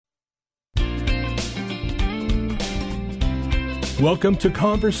Welcome to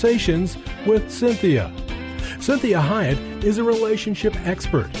Conversations with Cinthia. Cinthia Hiett is a relationship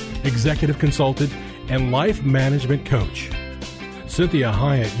expert, executive consultant, and life management coach. Cinthia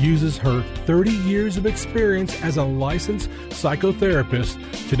Hiett uses her 30 years of experience as a licensed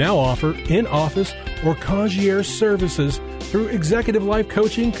psychotherapist to now offer in-office or concierge services through executive life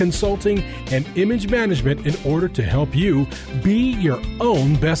coaching, consulting, and image management in order to help you be your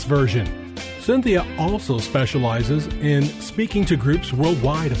own best version. Cinthia also specializes in speaking to groups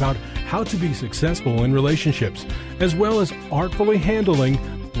worldwide about how to be successful in relationships, as well as artfully handling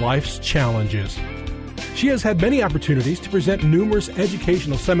life's challenges. She has had many opportunities to present numerous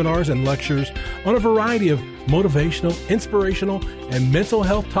educational seminars and lectures on a variety of motivational, inspirational, and mental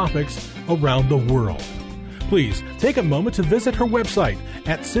health topics around the world. Please take a moment to visit her website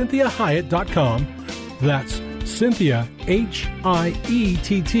at CinthiaHiett.com. That's Cinthia,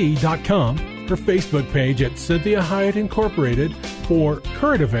 Hiett.com. Her Facebook page at Cinthia Hiett Incorporated for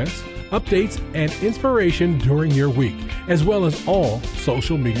current events, updates, and inspiration during your week, as well as all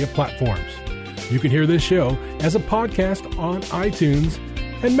social media platforms. You can hear this show as a podcast on iTunes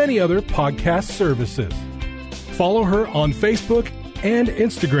and many other podcast services. Follow her on Facebook and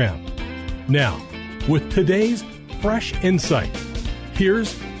Instagram. Now, with today's fresh insight,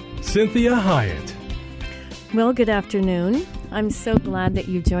 here's Cinthia Hiett. Well, good afternoon. I'm so glad that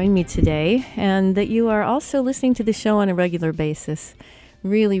you joined me today and that you are also listening to the show on a regular basis.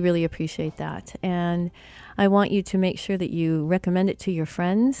 Really, really appreciate that. And I want you to make sure that you recommend it to your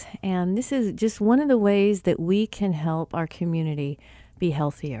friends. And this is just one of the ways that we can help our community be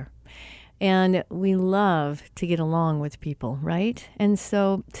healthier. And we love to get along with people, right? And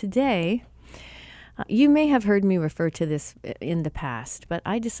so today, you may have heard me refer to this in the past, but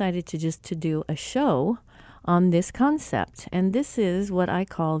I decided to do a show on this concept. And this is what I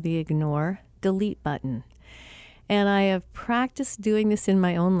call the ignore delete button. And I have practiced doing this in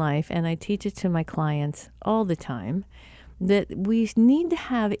my own life, and I teach it to my clients all the time, that we need to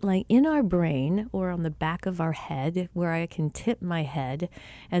have it like in our brain or on the back of our head where I can tip my head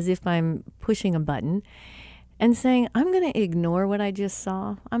as if I'm pushing a button and saying, I'm going to ignore what I just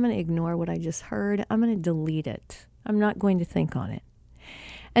saw. I'm going to ignore what I just heard. I'm going to delete it. I'm not going to think on it.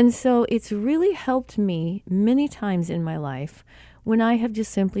 And so it's really helped me many times in my life when I have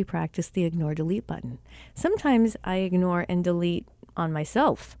just simply practiced the ignore delete button. Sometimes I ignore and delete on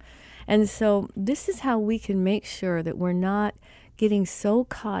myself. And so this is how we can make sure that we're not getting so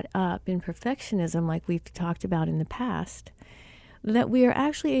caught up in perfectionism like we've talked about in the past, that we are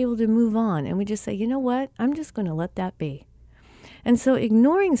actually able to move on and we just say, you know what, I'm just going to let that be. And so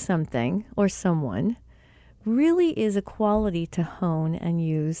ignoring something or someone really is a quality to hone and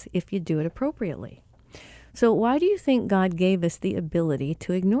use if you do it appropriately. So why do you think God gave us the ability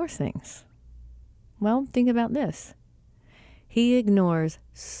to ignore things? Well, think about this. He ignores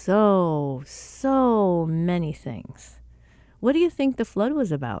so many things. What do you think the flood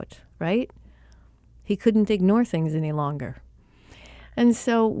was about, right? He couldn't ignore things any longer. And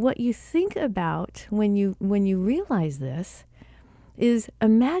so what you think about when you realize this is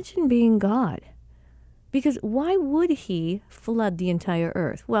imagine being God. Because why would he flood the entire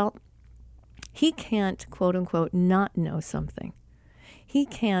earth? Well, he can't, quote unquote, not know something. He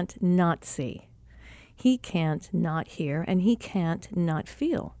can't not see. He can't not hear, and he can't not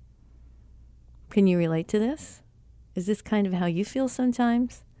feel. Can you relate to this? Is this kind of how you feel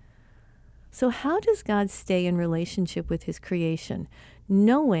sometimes? So how does God stay in relationship with his creation,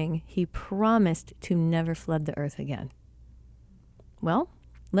 knowing he promised to never flood the earth again? Well,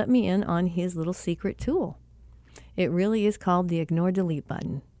 let me in on his little secret tool. It really is called the ignore delete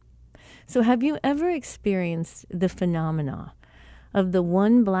button. So have you ever experienced the phenomena of the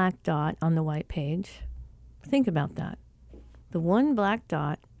one black dot on the white page? Think about that. The one black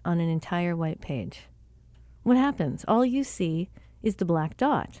dot on an entire white page. What happens? All you see is the black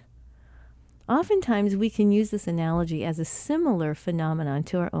dot. Oftentimes we can use this analogy as a similar phenomenon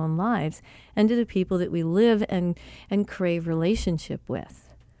to our own lives and to the people that we live and crave relationship with.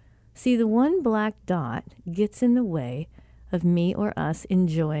 See, the one black dot gets in the way of me or us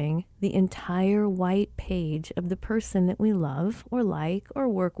enjoying the entire white page of the person that we love or like or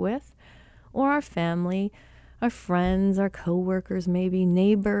work with, or our family, our friends, our coworkers, maybe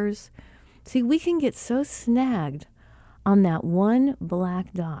neighbors. See, we can get so snagged on that one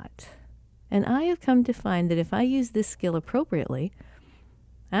black dot. And I have come to find that if I use this skill appropriately,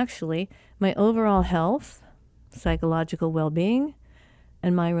 actually, my overall health, psychological well-being,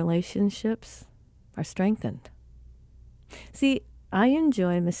 and my relationships are strengthened. See, I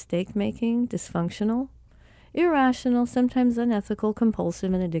enjoy mistake-making, dysfunctional, irrational, sometimes unethical,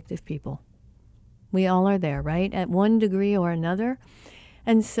 compulsive, and addictive people. We all are there, right? At one degree or another.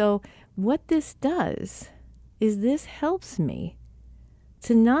 And so what this does is this helps me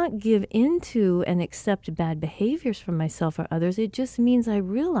to not give into and accept bad behaviors from myself or others. It just means I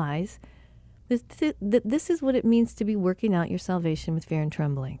realize that this is what it means to be working out your salvation with fear and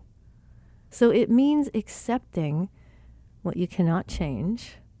trembling. So it means accepting what you cannot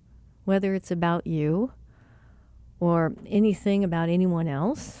change, whether it's about you or anything about anyone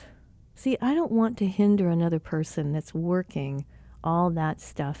else. See, I don't want to hinder another person that's working all that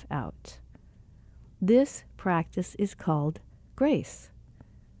stuff out. This practice is called grace.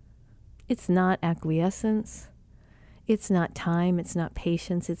 It's not acquiescence. It's not time. It's not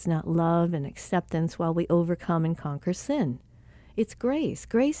patience. It's not love and acceptance while we overcome and conquer sin. It's grace.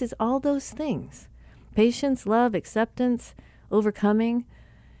 Grace is all those things. Patience, love, acceptance, overcoming,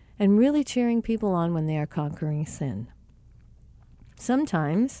 and really cheering people on when they are conquering sin.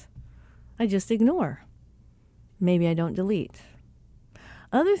 Sometimes I just ignore. Maybe I don't delete.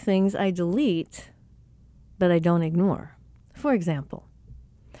 Other things I delete, but I don't ignore. For example,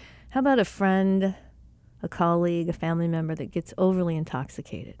 how about a friend, a colleague, a family member that gets overly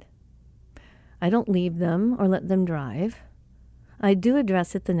intoxicated? I don't leave them or let them drive. I do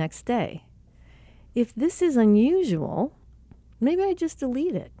address it the next day. If this is unusual, maybe I just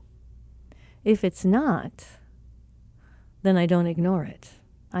delete it. If it's not, then I don't ignore it.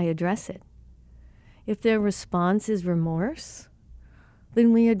 I address it. If their response is remorse,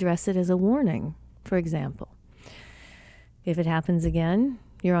 then we address it as a warning, for example. If it happens again,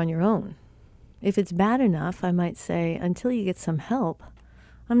 you're on your own. If it's bad enough, I might say, until you get some help,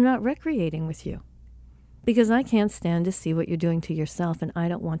 I'm not recreating with you. Because I can't stand to see what you're doing to yourself, and I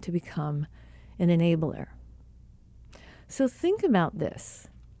don't want to become an enabler. So think about this.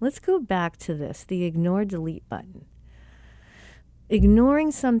 Let's go back to this, the ignore delete button.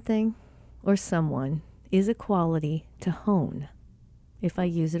 Ignoring something or someone is a quality to hone if I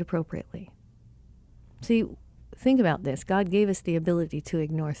use it appropriately. See, think about this. God gave us the ability to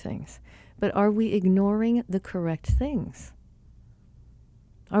ignore things, but are we ignoring the correct things?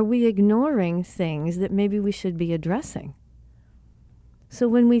 Are we ignoring things that maybe we should be addressing? So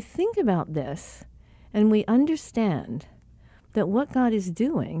when we think about this and we understand that what God is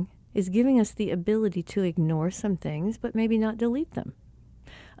doing is giving us the ability to ignore some things, but maybe not delete them.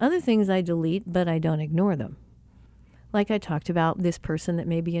 Other things I delete, but I don't ignore them. Like I talked about this person that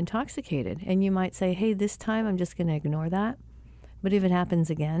may be intoxicated, and you might say, hey, this time I'm just going to ignore that. But if it happens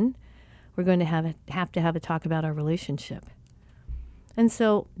again, we're going to have to have a talk about our relationship. And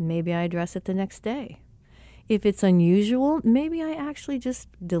so maybe I address it the next day. If it's unusual, maybe I actually just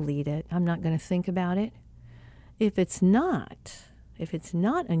delete it. I'm not going to think about it. If it's not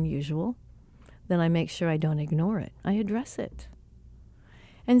unusual, then I make sure I don't ignore it. I address it.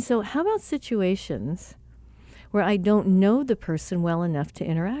 And so how about situations where I don't know the person well enough to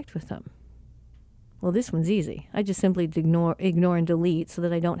interact with them? Well, this one's easy. I just simply ignore and delete so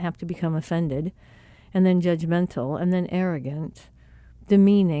that I don't have to become offended, and then judgmental, and then arrogant,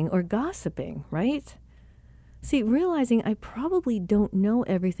 demeaning, or gossiping, right? See, realizing I probably don't know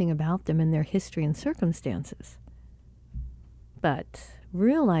everything about them and their history and circumstances. But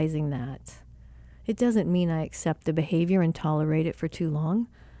realizing that, it doesn't mean I accept the behavior and tolerate it for too long.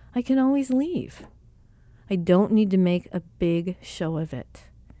 I can always leave. I don't need to make a big show of it.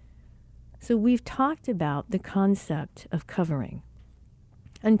 So we've talked about the concept of covering.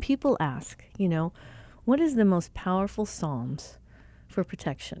 And people ask, what is the most powerful Psalms for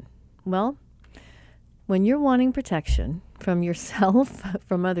protection? Well, when you're wanting protection from yourself,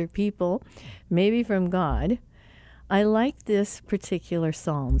 from other people, maybe from God, I like this particular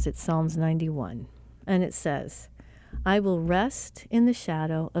Psalms. It's Psalms 91. And it says, I will rest in the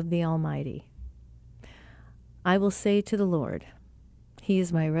shadow of the Almighty. I will say to the Lord, He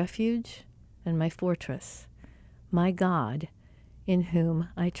is my refuge and my fortress, my God in whom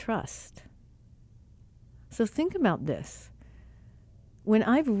I trust. So think about this. When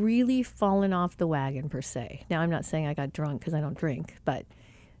I've really fallen off the wagon, per se, now I'm not saying I got drunk because I don't drink, but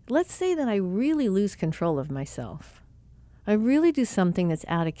let's say that I really lose control of myself. I really do something that's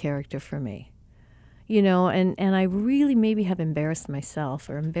out of character for me, and I really maybe have embarrassed myself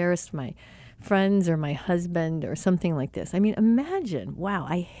or embarrassed my friends or my husband or something like this. I mean, imagine, wow,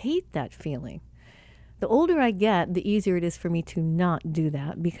 I hate that feeling. The older I get, the easier it is for me to not do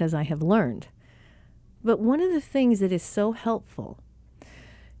that because I have learned. But one of the things that is so helpful,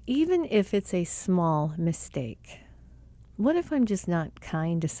 even if it's a small mistake, what if I'm just not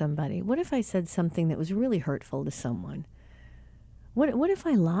kind to somebody? What if I said something that was really hurtful to someone? What if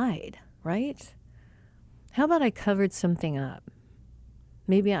I lied, right? How about I covered something up?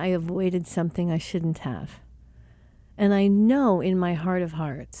 Maybe I avoided something I shouldn't have. And I know in my heart of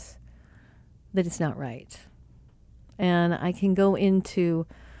hearts that it's not right. And I can go into,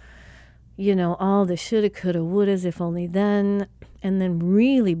 all the shoulda, coulda, wouldas, if only then, and then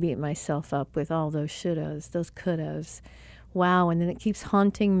really beat myself up with all those shouldas, those couldas. Wow, and then it keeps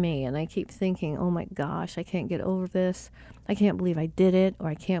haunting me, and I keep thinking, oh my gosh, I can't get over this. I can't believe I did it, or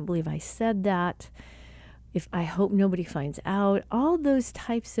I can't believe I said that. I hope nobody finds out. All those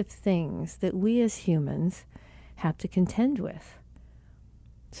types of things that we as humans have to contend with.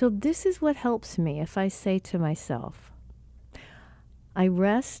 So this is what helps me if I say to myself, I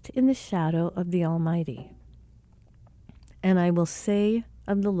rest in the shadow of the Almighty, and I will say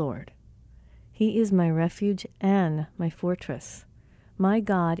of the Lord, He is my refuge and my fortress, my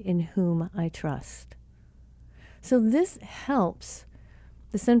God in whom I trust. So this helps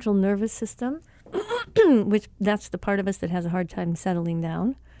the central nervous system, which that's the part of us that has a hard time settling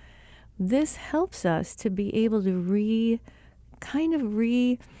down. This helps us to be able to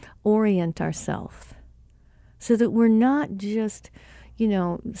reorient ourselves so that we're not just,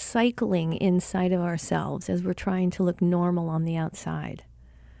 cycling inside of ourselves as we're trying to look normal on the outside.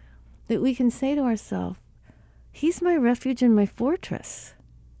 That we can say to ourselves, He's my refuge and my fortress.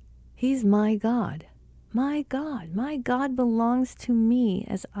 He's my God. My God. My God belongs to me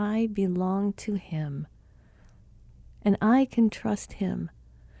as I belong to Him. And I can trust Him,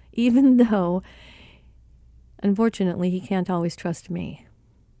 even though, unfortunately, He can't always trust me.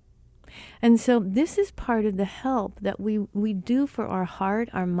 And so this is part of the help that we do for our heart,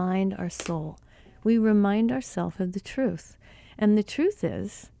 our mind, our soul. We remind ourselves of the truth. And the truth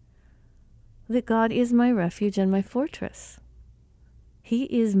is that God is my refuge and my fortress. He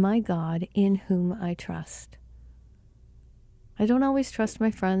is my God in whom I trust. I don't always trust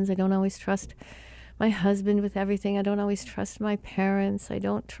my friends. I don't always trust my husband with everything. I don't always trust my parents. I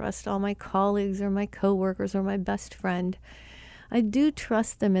don't trust all my colleagues or my coworkers or my best friend. I do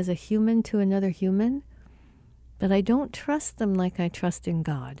trust them as a human to another human, but I don't trust them like I trust in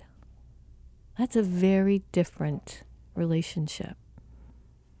God. That's a very different relationship.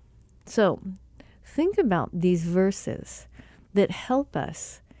 So think about these verses that help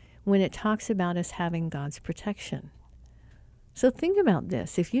us when it talks about us having God's protection. So think about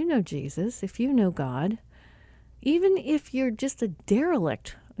this. If you know Jesus, if you know God, even if you're just a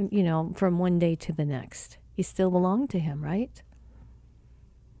derelict, from one day to the next, you still belong to Him, right?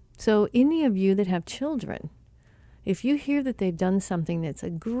 So any of you that have children, if you hear that they've done something that's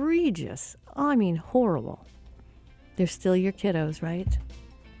egregious, horrible, they're still your kiddos, right?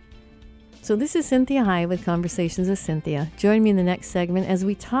 So this is Cinthia High with Conversations with Cinthia. Join me in the next segment as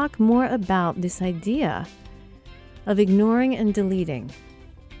we talk more about this idea of ignoring and deleting.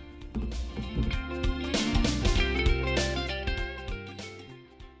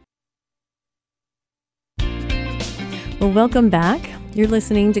 Well, welcome back. You're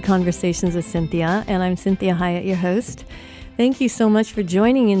listening to Conversations with Cinthia, and I'm Cinthia Hyatt, your host. Thank you so much for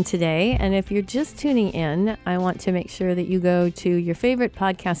joining in today. And if you're just tuning in, I want to make sure that you go to your favorite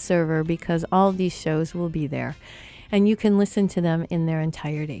podcast server because all of these shows will be there, and you can listen to them in their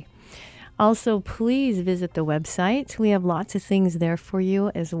entirety. Also, please visit the website. We have lots of things there for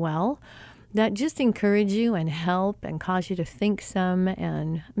you as well that just encourage you and help and cause you to think some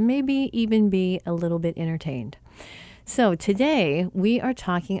and maybe even be a little bit entertained. So today we are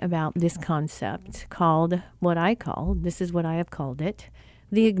talking about this concept called this is what I have called it,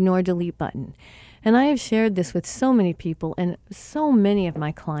 the ignore delete button. And I have shared this with so many people and so many of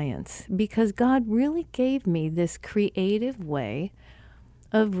my clients because God really gave me this creative way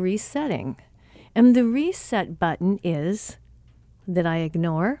of resetting. And the reset button is that I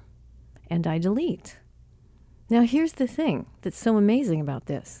ignore and I delete. Now here's the thing that's so amazing about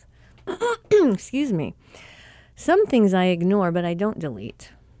this. Excuse me. Some things I ignore, but I don't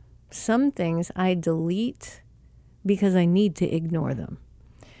delete. Some things I delete because I need to ignore them.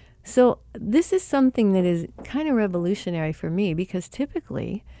 So this is something that is kind of revolutionary for me because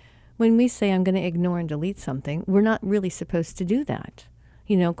typically when we say I'm going to ignore and delete something, we're not really supposed to do that.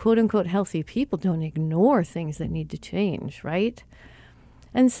 Quote unquote healthy people don't ignore things that need to change, right?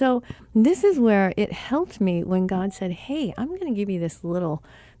 And so this is where it helped me when God said, hey, I'm going to give you this little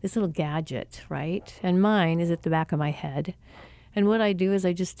gadget, right? And mine is at the back of my head. And what I do is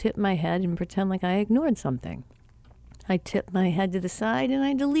I just tip my head and pretend like I ignored something. I tipped my head to the side and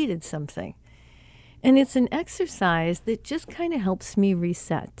I deleted something. And it's an exercise that just kind of helps me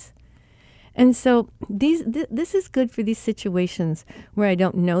reset. And so this is good for these situations where I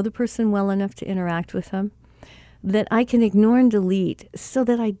don't know the person well enough to interact with them, that I can ignore and delete so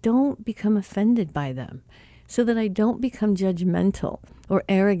that I don't become offended by them, so that I don't become judgmental or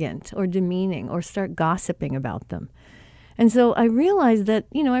arrogant or demeaning or start gossiping about them. And so I realized that,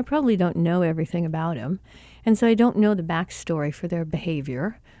 I probably don't know everything about them. And so I don't know the backstory for their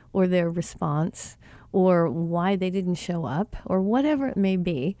behavior or their response or why they didn't show up or whatever it may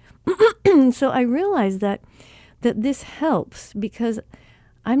be. So I realized that this helps because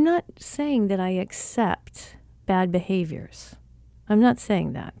I'm not saying that I accept bad behaviors. I'm not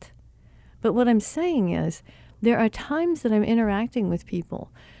saying that. But what I'm saying is there are times that I'm interacting with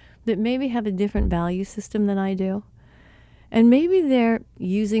people that maybe have a different value system than I do. And maybe they're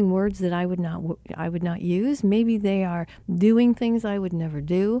using words that I would not use. Maybe they are doing things I would never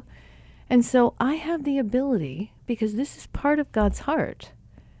do. And so I have the ability, because this is part of God's heart.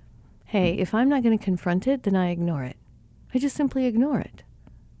 Hey, if I'm not going to confront it, then I ignore it. I just simply ignore it.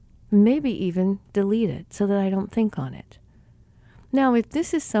 Maybe even delete it so that I don't think on it. Now, if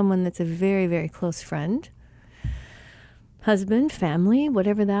this is someone that's a very, very close friend, husband, family,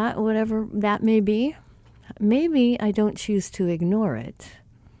 whatever that may be, maybe I don't choose to ignore it,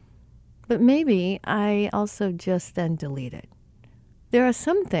 but maybe I also just then delete it. There are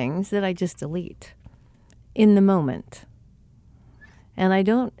some things that I just delete in the moment, and I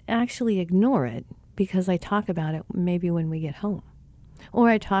don't actually ignore it because I talk about it maybe when we get home. Or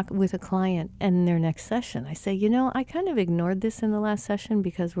I talk with a client in their next session. I say, I kind of ignored this in the last session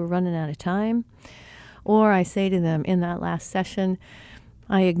because we're running out of time. Or I say to them in that last session,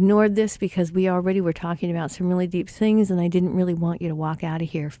 I ignored this because we already were talking about some really deep things and I didn't really want you to walk out of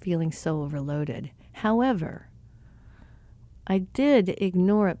here feeling so overloaded. However, I did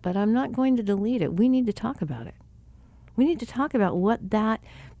ignore it, but I'm not going to delete it. We need to talk about it. We need to talk about what that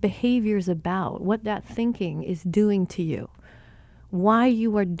behavior is about, what that thinking is doing to you, why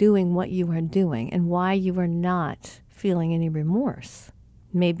you are doing what you are doing, and why you are not feeling any remorse.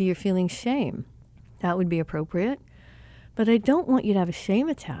 Maybe you're feeling shame. That would be appropriate. But I don't want you to have a shame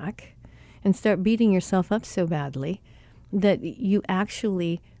attack and start beating yourself up so badly that you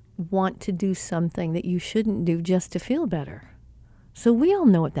actually want to do something that you shouldn't do just to feel better. So we all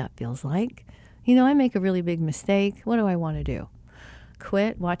know what that feels like. I make a really big mistake. What do I want to do?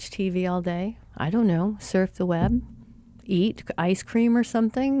 Quit, watch TV all day? I don't know, surf the web, eat ice cream or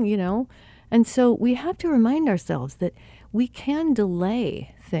something, And so we have to remind ourselves that we can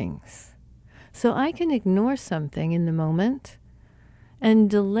delay things. So I can ignore something in the moment and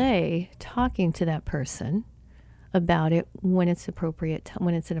delay talking to that person about it when it's appropriate,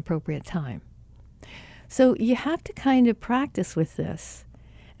 when it's an appropriate time. So you have to kind of practice with this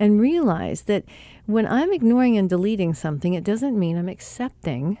and realize that when I'm ignoring and deleting something, it doesn't mean I'm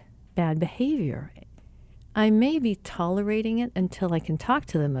accepting bad behavior. I may be tolerating it until I can talk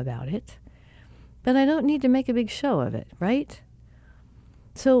to them about it, but I don't need to make a big show of it, right?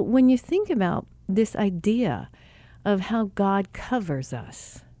 So when you think about this idea of how God covers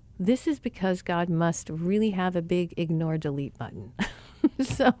us, this is because God must really have a big ignore delete button.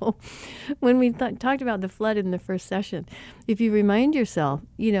 So when we talked about the flood in the first session, if you remind yourself,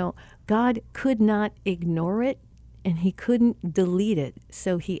 God could not ignore it and he couldn't delete it.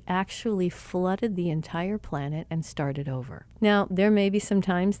 So he actually flooded the entire planet and started over. Now, there may be some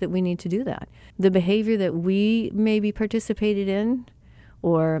times that we need to do that. The behavior that we maybe participated in,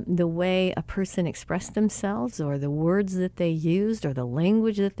 or the way a person expressed themselves, or the words that they used, or the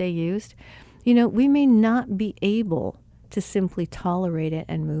language that they used, we may not be able to simply tolerate it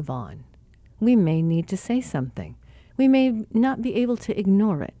and move on. We may need to say something. We may not be able to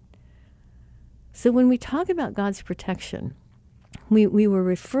ignore it. So when we talk about God's protection, we were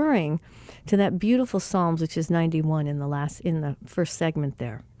referring to that beautiful Psalms, which is 91 in the first segment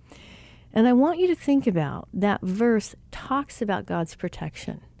there. And I want you to think about that verse talks about God's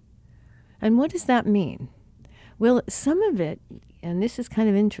protection. And what does that mean? Well, some of it, and this is kind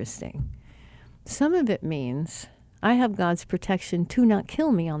of interesting, some of it means I have God's protection to not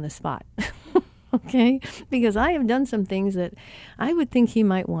kill me on the spot. Okay? Because I have done some things that I would think he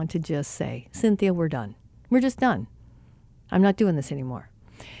might want to just say, Cinthia, we're done. We're just done. I'm not doing this anymore.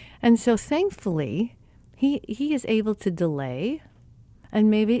 And so thankfully, he is able to delay and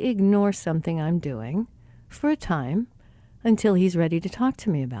maybe ignore something I'm doing for a time until he's ready to talk to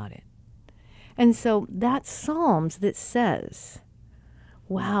me about it. And so that Psalms that says,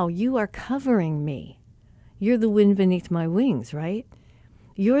 wow, you are covering me. You're the wind beneath my wings, right?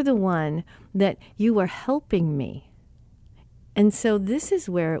 You're the one that you are helping me. And so this is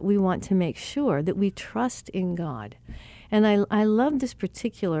where we want to make sure that we trust in God. And I love this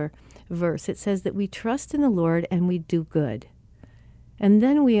particular verse. It says that we trust in the Lord and we do good. And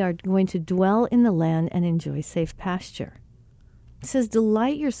then we are going to dwell in the land and enjoy safe pasture. It says,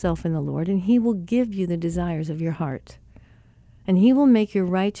 delight yourself in the Lord, and he will give you the desires of your heart. And he will make your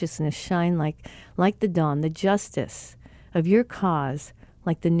righteousness shine like the dawn, the justice of your cause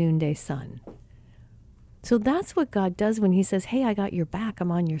like the noonday sun. So that's what God does when he says, hey, I got your back,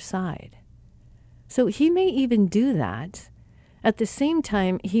 I'm on your side. So he may even do that. At the same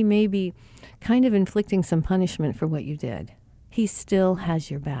time, he may be kind of inflicting some punishment for what you did. He still has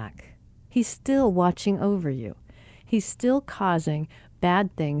your back. He's still watching over you. He's still causing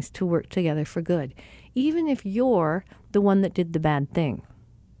bad things to work together for good, even if you're the one that did the bad thing.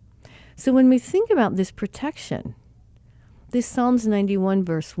 So when we think about this protection, this Psalms 91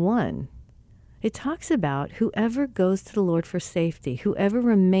 verse 1, it talks about whoever goes to the Lord for safety, whoever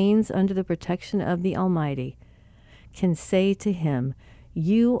remains under the protection of the Almighty, can say to him,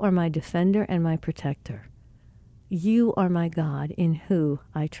 you are my defender and my protector. You are my God in whom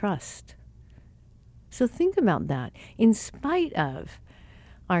I trust. So think about that. In spite of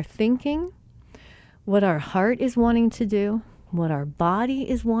our thinking, what our heart is wanting to do, what our body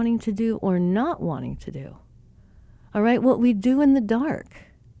is wanting to do or not wanting to do. All right, what we do in the dark,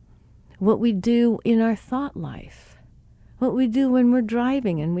 what we do in our thought life, what we do when we're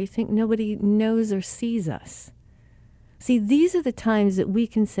driving and we think nobody knows or sees us. See, these are the times that we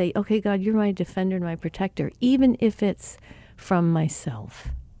can say, okay, God, you're my defender and my protector, even if it's from myself.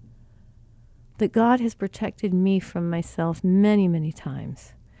 That God has protected me from myself many, many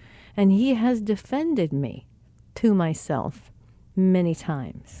times. And he has defended me to myself many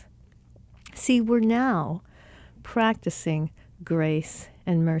times. See, we're now practicing grace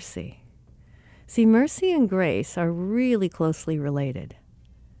and mercy. See, mercy and grace are really closely related.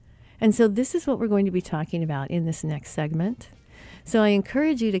 And so this is what we're going to be talking about in this next segment. So I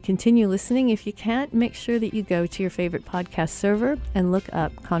encourage you to continue listening. If you can't, make sure that you go to your favorite podcast server and look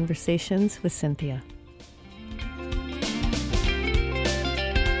up Conversations with Cinthia.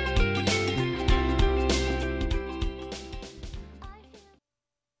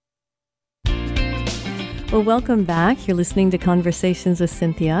 Well, welcome back. You're listening to Conversations with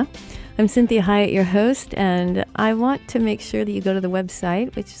Cinthia. I'm Cinthia Hiett, your host, and I want to make sure that you go to the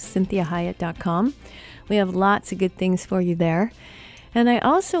website, which is cinthiahiett.com. We have lots of good things for you there. And I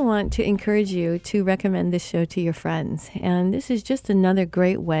also want to encourage you to recommend this show to your friends. And this is just another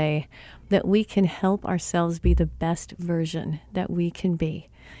great way that we can help ourselves be the best version that we can be.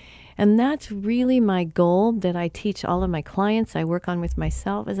 And that's really my goal that I teach all of my clients, I work on with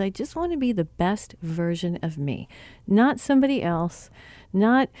myself, is I just want to be the best version of me, not somebody else,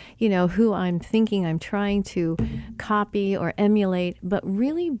 not, who I'm thinking I'm trying to copy or emulate, but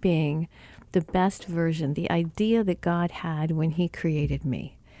really being the best version, the idea that God had when he created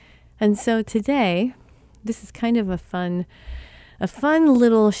me. And so today, this is kind of a fun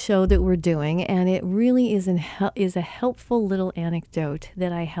little show that we're doing, and it really is a helpful little anecdote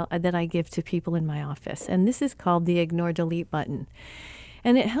that I give to people in my office. And this is called the ignore delete button.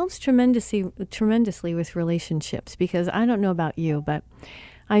 And it helps tremendously with relationships, because I don't know about you, but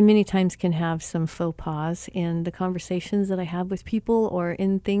I many times can have some faux pas in the conversations that I have with people or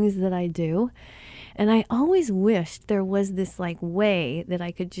in things that I do. And I always wished there was this way that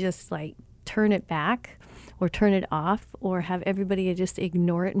I could just turn it back or turn it off or have everybody just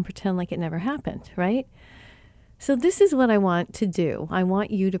ignore it and pretend like it never happened, right? So this is what I want to do. I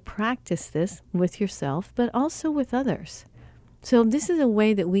want you to practice this with yourself, but also with others. So this is a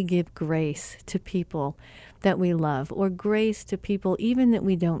way that we give grace to people that we love, or grace to people even that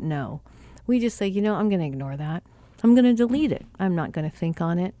we don't know. We just say, I'm going to ignore that. I'm going to delete it. I'm not going to think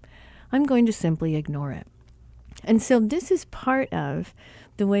on it. I'm going to simply ignore it. And so this is part of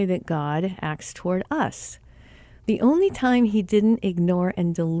the way that God acts toward us. The only time he didn't ignore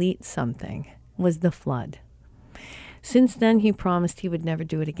and delete something was the flood. Since then, he promised he would never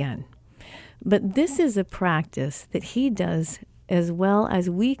do it again. But this is a practice that he does as well as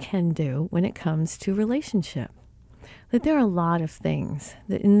we can do when it comes to relationship. That there are a lot of things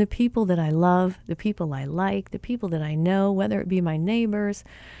that in the people that I love, the people I like, the people that I know, whether it be my neighbors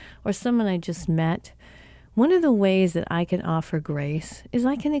or someone I just met, one of the ways that I can offer grace is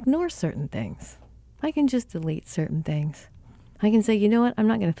I can ignore certain things. I can just delete certain things. I can say, you know what, I'm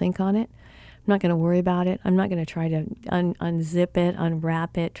not going to think on it. I'm not going to worry about it. I'm not going to try to unzip it,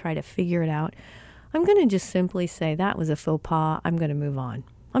 unwrap it, try to figure it out. I'm going to just simply say that was a faux pas. I'm going to move on.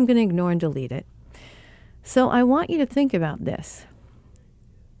 I'm going to ignore and delete it. So I want you to think about this.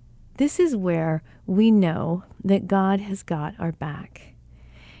 This is where we know that God has got our back.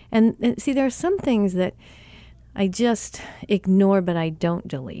 And see, there are some things that I just ignore, but I don't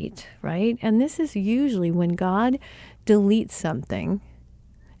delete, right? And this is usually when God deletes something,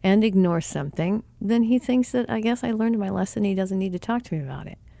 and ignore something, then he thinks that, I guess I learned my lesson. He doesn't need to talk to me about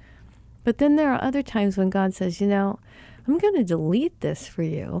it. But then there are other times when God says, I'm going to delete this for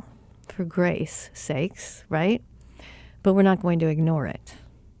you for grace sakes, right? But we're not going to ignore it.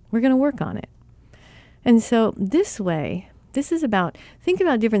 We're going to work on it. And so this way, this is about, think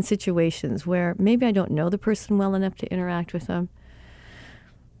about different situations where maybe I don't know the person well enough to interact with them,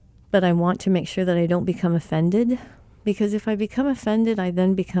 but I want to make sure that I don't become offended, because if I become offended, I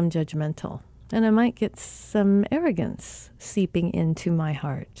then become judgmental, and I might get some arrogance seeping into my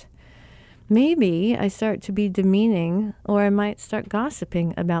heart. Maybe I start to be demeaning, or I might start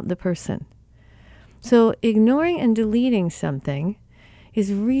gossiping about the person. So ignoring and deleting something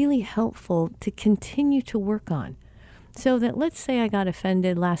is really helpful to continue to work on. So that, let's say I got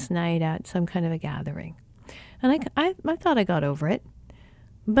offended last night at some kind of a gathering, and I thought I got over it,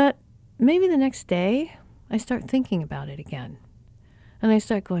 but maybe the next day I start thinking about it again. And I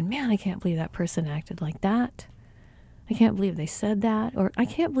start going, man, I can't believe that person acted like that. I can't believe they said that. Or I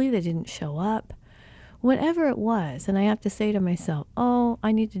can't believe they didn't show up. Whatever it was. And I have to say to myself, oh,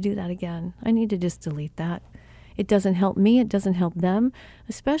 I need to do that again. I need to just delete that. It doesn't help me. It doesn't help them,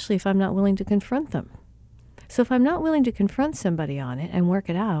 especially if I'm not willing to confront them. So if I'm not willing to confront somebody on it and work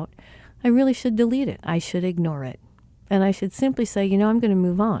it out, I really should delete it. I should ignore it. And I should simply say, I'm going to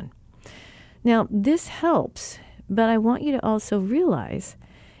move on. Now, this helps, but I want you to also realize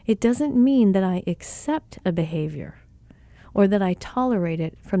it doesn't mean that I accept a behavior or that I tolerate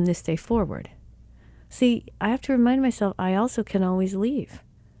it from this day forward. See, I have to remind myself I also can always leave.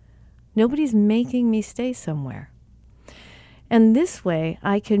 Nobody's making me stay somewhere. And this way,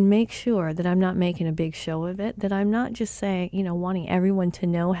 I can make sure that I'm not making a big show of it, that I'm not just saying, wanting everyone to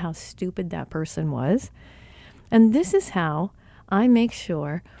know how stupid that person was. And this is how I make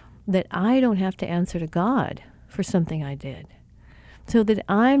sure that I don't have to answer to God for something I did, so that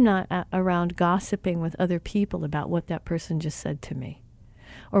I'm not around gossiping with other people about what that person just said to me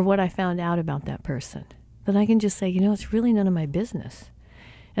or what I found out about that person. That I can just say, it's really none of my business.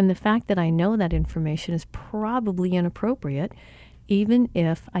 And the fact that I know that information is probably inappropriate, even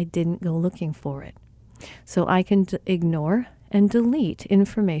if I didn't go looking for it. So I can ignore and delete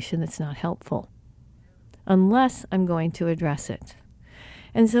information that's not helpful, unless I'm going to address it.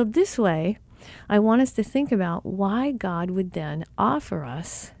 And so this way, I want us to think about why God would then offer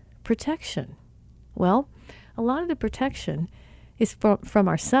us protection. Well, a lot of the protection is from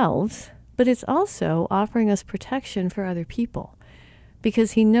ourselves, but it's also offering us protection for other people,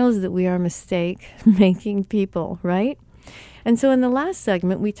 because he knows that we are mistake-making people, right? And so in the last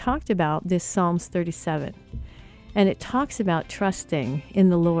segment, we talked about this Psalms 37, and it talks about trusting in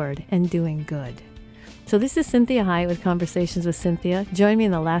the Lord and doing good. So this is Cinthia Hiett with Conversations with Cinthia. Join me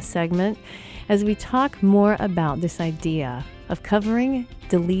in the last segment as we talk more about this idea of covering,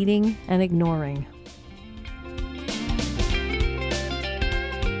 deleting, and ignoring.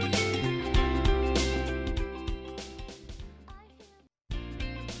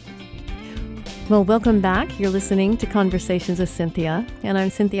 Well, welcome back. You're listening to Conversations with Cinthia, and I'm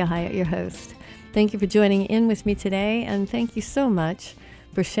Cinthia Hiett, your host. Thank you for joining in with me today, and thank you so much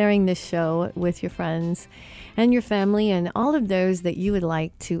for sharing this show with your friends and your family and all of those that you would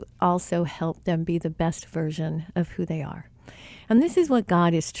like to also help them be the best version of who they are. And this is what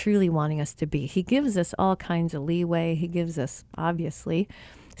God is truly wanting us to be. He gives us all kinds of leeway. He gives us, obviously,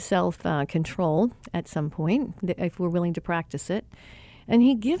 self-control at some point, if we're willing to practice it. And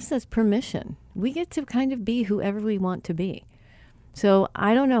he gives us permission. We get to kind of be whoever we want to be. So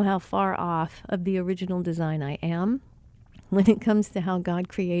I don't know how far off of the original design I am when it comes to how God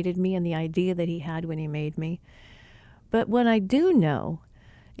created me and the idea that he had when he made me. But what I do know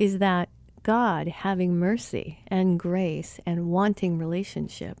is that God, having mercy and grace and wanting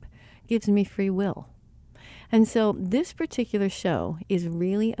relationship, gives me free will. And so this particular show is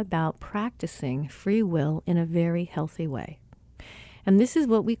really about practicing free will in a very healthy way. And this is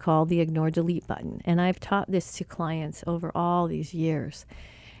what we call the ignore delete button. And I've taught this to clients over all these years.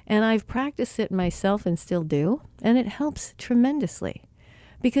 And I've practiced it myself and still do, and it helps tremendously.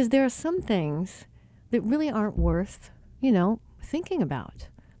 Because there are some things that really aren't worth, thinking about.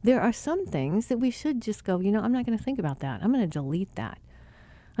 There are some things that we should just go, I'm not going to think about that. I'm going to delete that.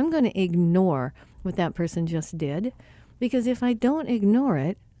 I'm going to ignore what that person just did, because if I don't ignore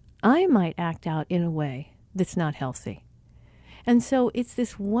it, I might act out in a way that's not healthy. And so it's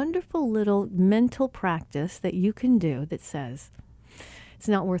this wonderful little mental practice that you can do that says, it's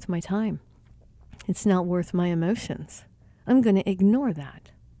not worth my time. It's not worth my emotions. I'm going to ignore that.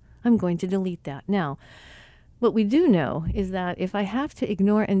 I'm going to delete that. Now, What we do know is that if I have to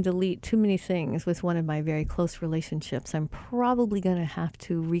ignore and delete too many things with one of my very close relationships, I'm probably going to have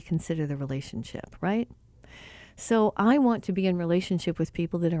to reconsider the relationship, right? So I want to be in relationship with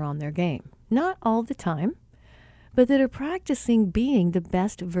people that are on their game. Not all the time, but that are practicing being the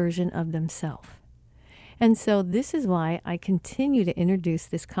best version of themselves. And so this is why I continue to introduce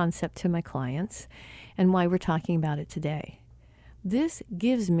this concept to my clients and why we're talking about it today. This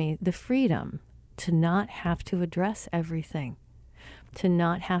gives me the freedom to not have to address everything, to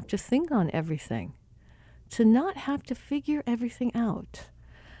not have to think on everything, to not have to figure everything out.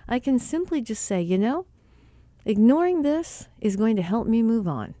 I can simply just say, ignoring this is going to help me move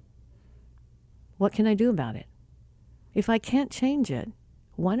on. What can I do about it? If I can't change it,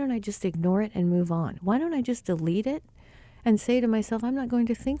 why don't I just ignore it and move on? Why don't I just delete it and say to myself, I'm not going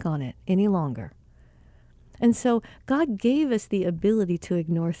to think on it any longer? And so God gave us the ability to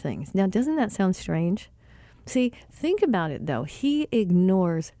ignore things. Now, doesn't that sound strange? See, think about it, though. He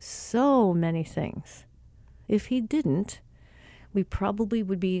ignores so many things. If he didn't, we probably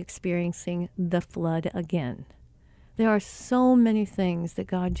would be experiencing the flood again. There are so many things that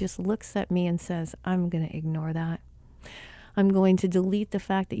God just looks at me and says, I'm going to ignore that. I'm going to delete the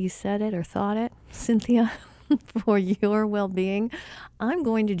fact that you said it or thought it, Cinthia, for your well-being. I'm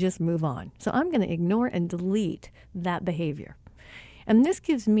going to just move on. So I'm going to ignore and delete that behavior. And this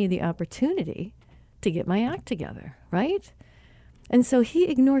gives me the opportunity to get my act together, right? And so he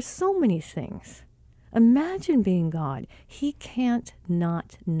ignores so many things. Imagine being God. He can't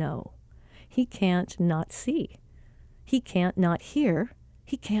not know. He can't not see. He can't not hear.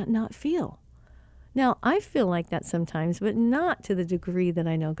 He can't not feel. Now, I feel like that sometimes, but not to the degree that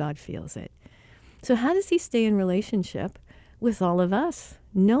I know God feels it. So how does he stay in relationship with all of us,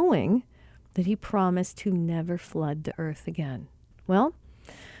 knowing that he promised to never flood the earth again? Well,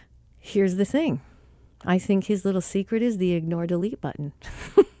 here's the thing. I think his little secret is the ignore delete button.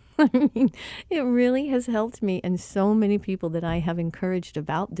 I mean, it really has helped me and so many people that I have encouraged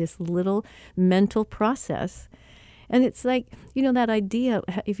about this little mental process. And it's like, that idea,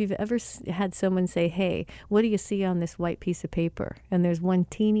 if you've ever had someone say, hey, what do you see on this white piece of paper? And there's one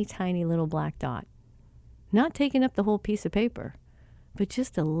teeny tiny little black dot. Not taking up the whole piece of paper, but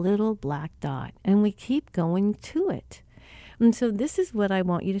just a little black dot. And we keep going to it. And so this is what I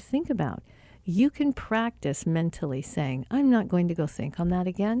want you to think about. You can practice mentally saying, I'm not going to go think on that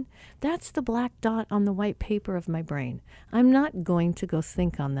again. That's the black dot on the white paper of my brain. I'm not going to go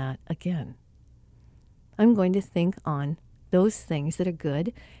think on that again. I'm going to think on those things that are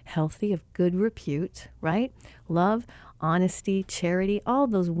good, healthy, of good repute, right? Love, honesty, charity, all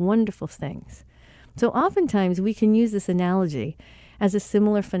those wonderful things. So oftentimes we can use this analogy as a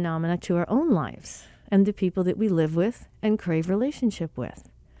similar phenomena to our own lives and the people that we live with and crave relationship with.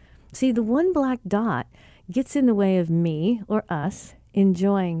 See, the one black dot gets in the way of me or us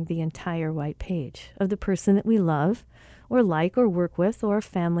enjoying the entire white page of the person that we love or like or work with or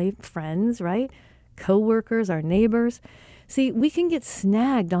family, friends, right? Co-workers, our neighbors. See, we can get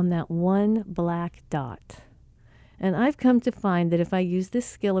snagged on that one black dot. And I've come to find that if I use this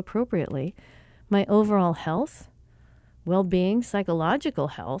skill appropriately, my overall health, well-being, psychological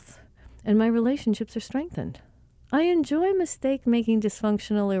health, and my relationships are strengthened. I enjoy mistake-making,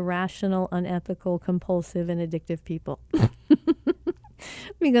 dysfunctional, irrational, unethical, compulsive, and addictive people.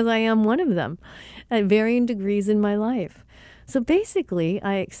 Because I am one of them at varying degrees in my life. So basically,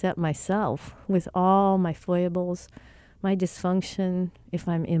 I accept myself with all my foibles, my dysfunction, if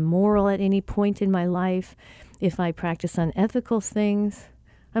I'm immoral at any point in my life, if I practice unethical things.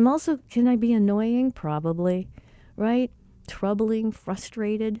 Can I be annoying? Probably, right? Troubling,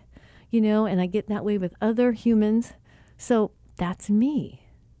 frustrated, and I get that way with other humans. So that's me.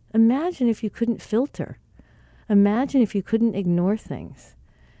 Imagine if you couldn't filter. Imagine if you couldn't ignore things.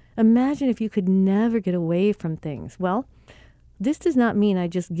 Imagine if you could never get away from things. Well, this does not mean I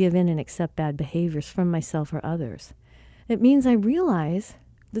just give in and accept bad behaviors from myself or others. It means I realize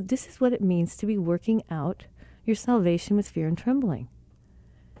that this is what it means to be working out your salvation with fear and trembling.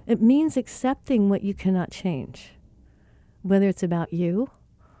 It means accepting what you cannot change, whether it's about you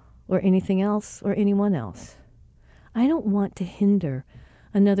or anything else or anyone else. I don't want to hinder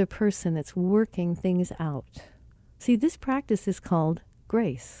another person that's working things out. See, this practice is called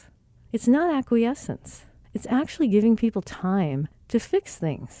grace. It's not acquiescence. It's actually giving people time to fix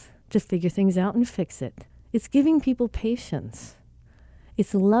things, to figure things out and fix it. It's giving people patience.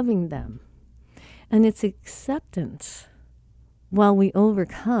 It's loving them. And it's acceptance while we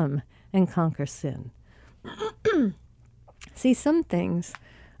overcome and conquer sin. See, some things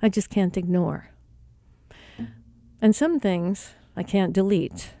I just can't ignore. And some things I can't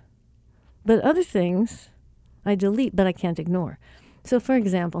delete. But other things I delete, but I can't ignore. So for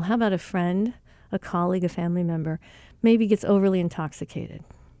example, how about a friend, a colleague, a family member, maybe gets overly intoxicated?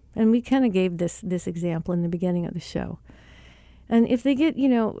 And we kind of gave this example in the beginning of the show. And if they get,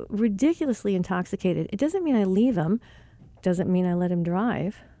 ridiculously intoxicated, it doesn't mean I leave them, doesn't mean I let him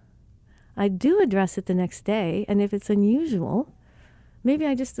drive. I do address it the next day, and if it's unusual, maybe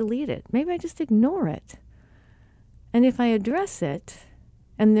I just delete it. Maybe I just ignore it. And if I address it,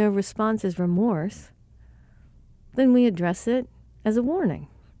 and their response is remorse, then we address it as a warning.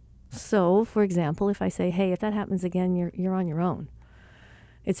 So, for example, if I say, hey, if that happens again, you're on your own.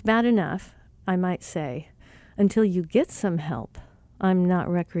 It's bad enough, I might say, until you get some help, I'm not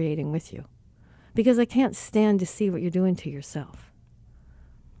recreating with you. Because I can't stand to see what you're doing to yourself.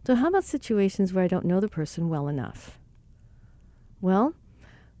 So how about situations where I don't know the person well enough? Well,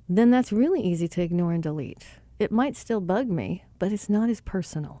 then that's really easy to ignore and delete. It might still bug me, but it's not as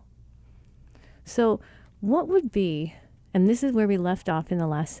personal. So what would be, and this is where we left off in the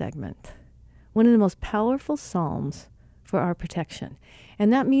last segment, one of the most powerful psalms for our protection?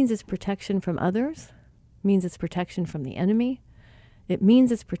 And that means it's protection from others, means it's protection from the enemy, it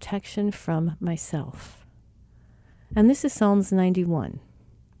means it's protection from myself. And this is Psalms 91.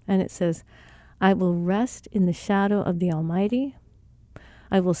 And it says, I will rest in the shadow of the Almighty.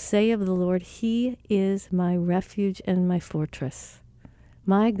 I will say of the Lord, He is my refuge and my fortress,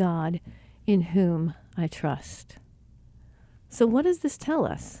 my God in whom I trust. So what does this tell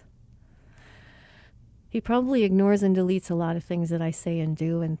us? He probably ignores and deletes a lot of things that I say and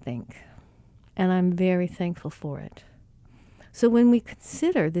do and think. And I'm very thankful for it. So when we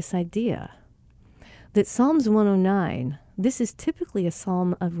consider this idea that Psalms 109, this is typically a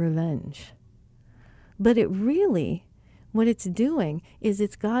psalm of revenge. But it really, what it's doing is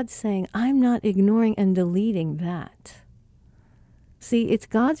it's God saying, I'm not ignoring and deleting that. See, it's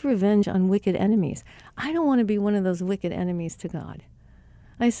God's revenge on wicked enemies. I don't want to be one of those wicked enemies to God.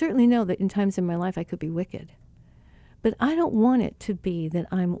 I certainly know that in times in my life I could be wicked. But I don't want it to be that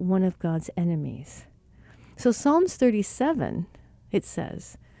I'm one of God's enemies. So Psalms 37, it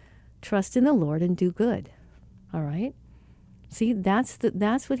says, trust in the Lord and do good. All right? See, that's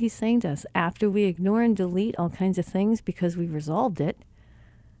what he's saying to us. After we ignore and delete all kinds of things because we resolved it,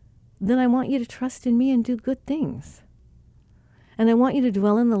 then I want you to trust in me and do good things. And I want you to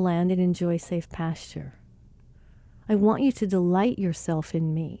dwell in the land and enjoy safe pasture. I want you to delight yourself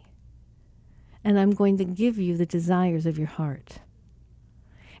in me. And I'm going to give you the desires of your heart.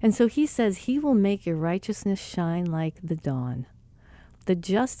 And so he says he will make your righteousness shine like the dawn, the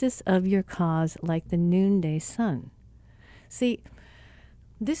justice of your cause like the noonday sun. See,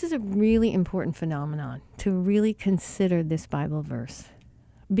 this is a really important phenomenon to really consider this Bible verse,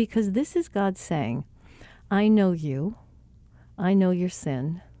 because this is God saying, I know you, I know your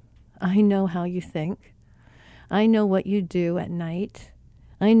sin, I know how you think, I know what you do at night,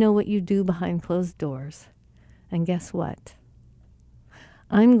 I know what you do behind closed doors, and guess what?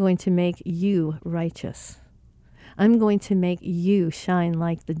 I'm going to make you righteous. I'm going to make you shine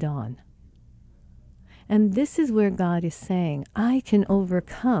like the dawn. And this is where God is saying, I can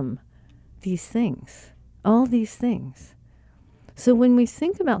overcome these things, all these things. So when we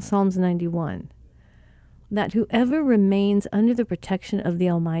think about Psalms 91, that whoever remains under the protection of the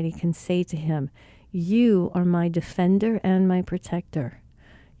Almighty can say to him, you are my defender and my protector.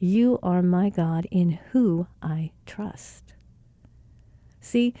 You are my God in whom I trust.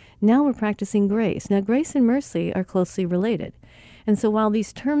 See, now we're practicing grace. Now, grace and mercy are closely related. And so while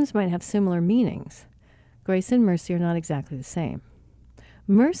these terms might have similar meanings, grace and mercy are not exactly the same.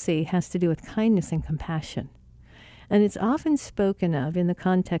 Mercy has to do with kindness and compassion. And it's often spoken of in the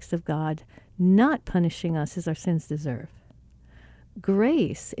context of God not punishing us as our sins deserve.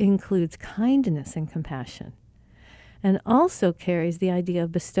 Grace includes kindness and compassion, and also carries the idea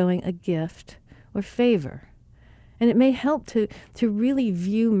of bestowing a gift or favor. And it may help to really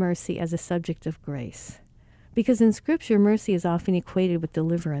view mercy as a subject of grace. Because in Scripture, mercy is often equated with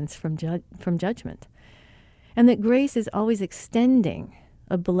deliverance from judgment. And that grace is always extending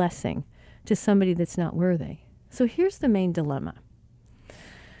a blessing to somebody that's not worthy. So here's the main dilemma.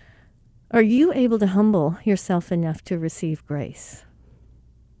 Are you able to humble yourself enough to receive grace?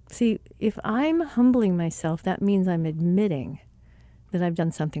 See, if I'm humbling myself, that means I'm admitting that I've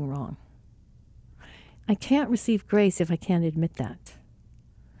done something wrong. I can't receive grace if I can't admit that.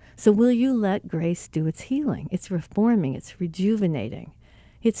 So will you let grace do its healing, its reforming, its rejuvenating,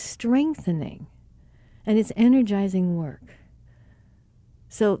 its strengthening, and its energizing work?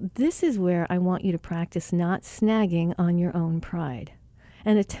 So this is where I want you to practice not snagging on your own pride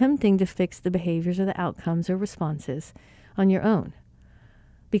and attempting to fix the behaviors or the outcomes or responses on your own.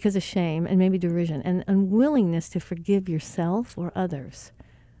 because of shame and maybe derision and unwillingness to forgive yourself or others.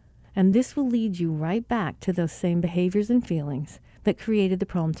 And this will lead you right back to those same behaviors and feelings that created the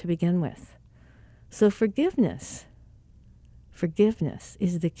problem to begin with. So forgiveness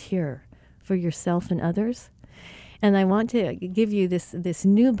is the cure for yourself and others. And I want to give you this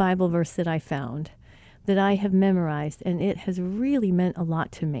new Bible verse that I found that I have memorized, and it has really meant a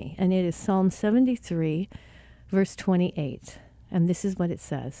lot to me. And it is Psalm 73, verse 28. And this is what it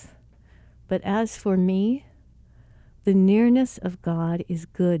says. But as for me, the nearness of God is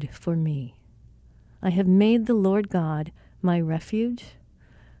good for me. I have made the Lord God my refuge,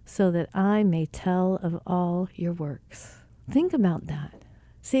 so that I may tell of all your works. Think about that.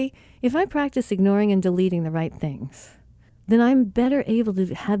 See, if I practice ignoring and deleting the right things, then I'm better able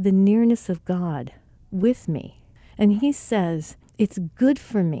to have the nearness of God with me. And he says it's good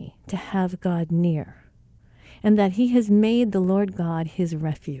for me to have God near, and that he has made the Lord God his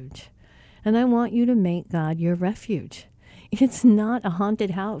refuge. And I want you to make God your refuge. It's not a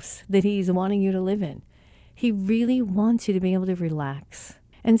haunted house that he's wanting you to live in. He really wants you to be able to relax.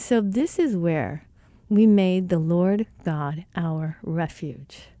 And so this is where we made the Lord God our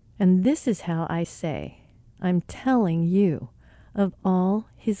refuge. And this is how I say, I'm telling you of all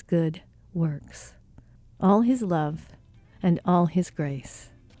his good works, all his love, and all his grace.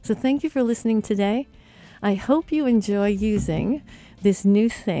 So thank you for listening today. I hope you enjoy using this new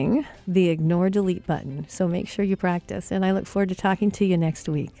thing, the ignore delete button. So make sure you practice, and I look forward to talking to you next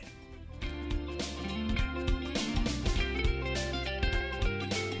week.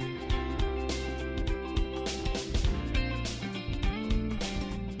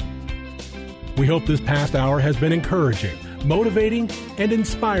 We hope this past hour has been encouraging, motivating, and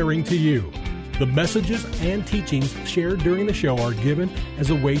inspiring to you. The messages and teachings shared during the show are given as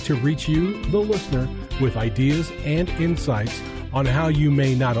a way to reach you, the listener, with ideas and insights on how you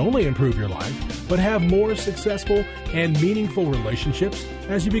may not only improve your life, but have more successful and meaningful relationships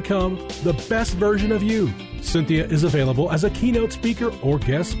as you become the best version of you. Cinthia is available as a keynote speaker or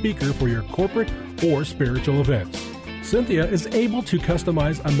guest speaker for your corporate or spiritual events. Cinthia is able to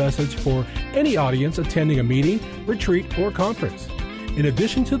customize a message for any audience attending a meeting, retreat, or conference. In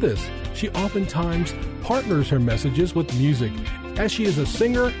addition to this, she oftentimes partners her messages with music, as she is a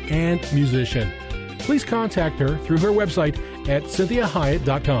singer and musician. Please contact her through her website at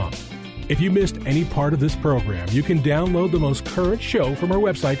CinthiaHyatt.com. If you missed any part of this program, you can download the most current show from her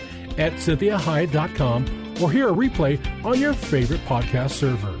website at CinthiaHyatt.com or hear a replay on your favorite podcast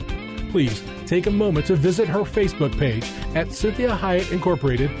server. Please take a moment to visit her Facebook page at Cinthia Hyatt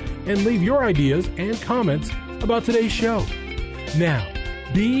Incorporated and leave your ideas and comments about today's show. Now,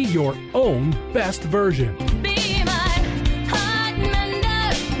 be your own best version.